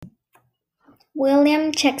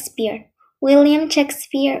William Shakespeare. William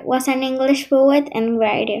Shakespeare was an English poet and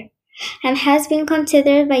writer, and has been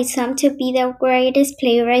considered by some to be the greatest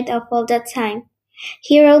playwright of all the time.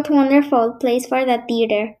 He wrote wonderful plays for the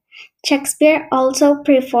theatre. Shakespeare also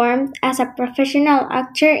performed as a professional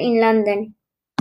actor in London.